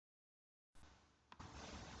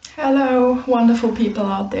Hello, wonderful people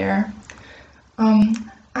out there.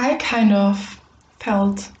 I kind of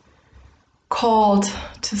felt called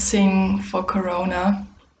to sing for Corona,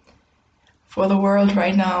 for the world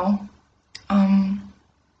right now. Um,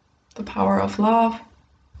 the power of love,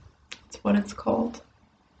 that's what it's called.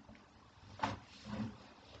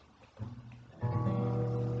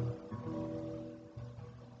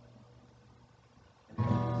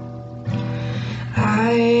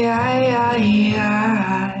 I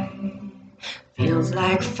feels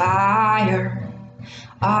like fire.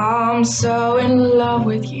 I'm so in love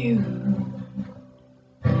with you.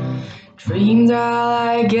 Dreams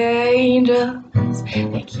are like angels,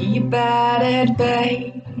 they keep at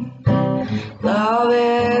bay. Love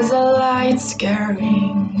is a light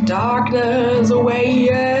scaring darkness away.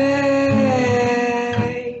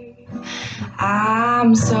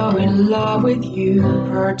 I'm so in love with you,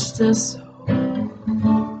 purge the soul.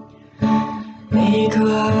 Make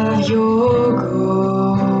love your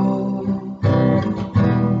goal.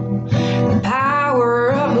 The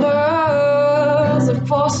power of love's a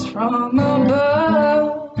force from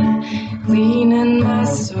above, cleaning my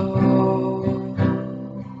soul.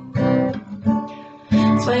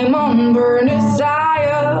 Flame on burn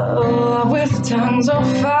desire, love with tongues of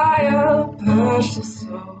fire, purge the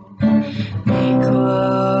soul. Make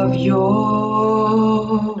love your.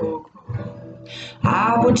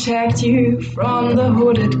 I protect you from the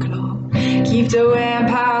hooded claw. Keep the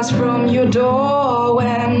vampires from your door.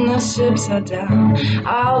 When the ships are down,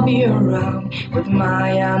 I'll be around with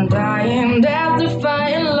my undying,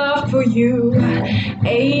 death-defying love for you.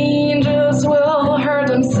 Angels will hurt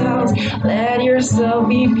themselves. Let yourself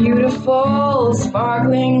be beautiful,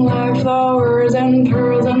 sparkling like flowers and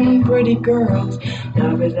pearls and pretty girls.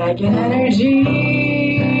 Love is like an energy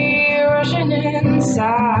rushing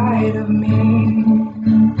inside of me.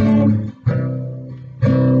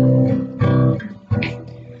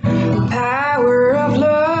 Power of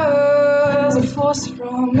love, a force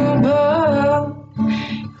from above,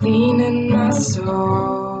 cleaning my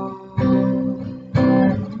soul.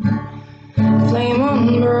 Flame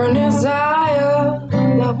on burn desire,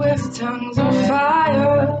 love with tongues of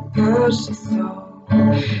fire, purge the soul.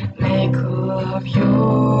 Make love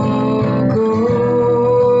your goal.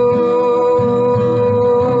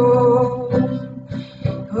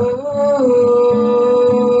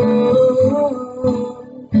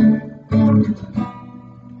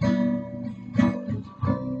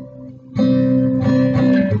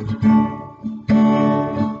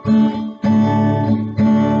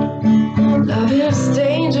 Love is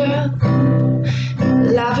danger,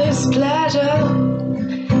 love is pleasure,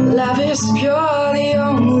 love is pure, the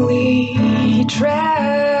only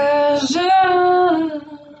treasure.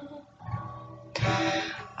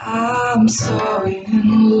 I'm so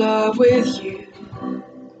in love with you.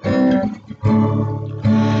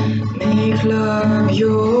 Make love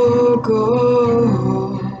your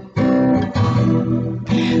goal.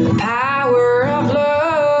 The power of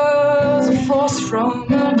love's a force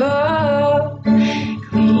from above,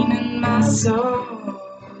 cleaning my soul.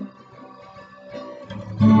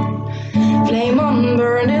 Flame on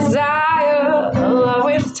burn desire, love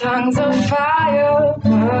with tongues of fire,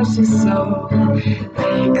 purge the soul.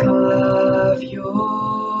 Make love your.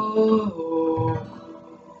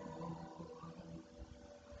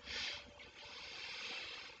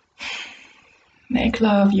 Make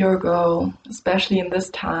love your goal, especially in this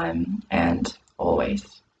time and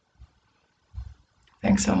always.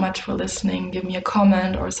 Thanks so much for listening. Give me a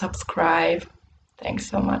comment or subscribe. Thanks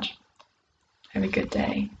so much. Have a good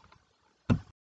day.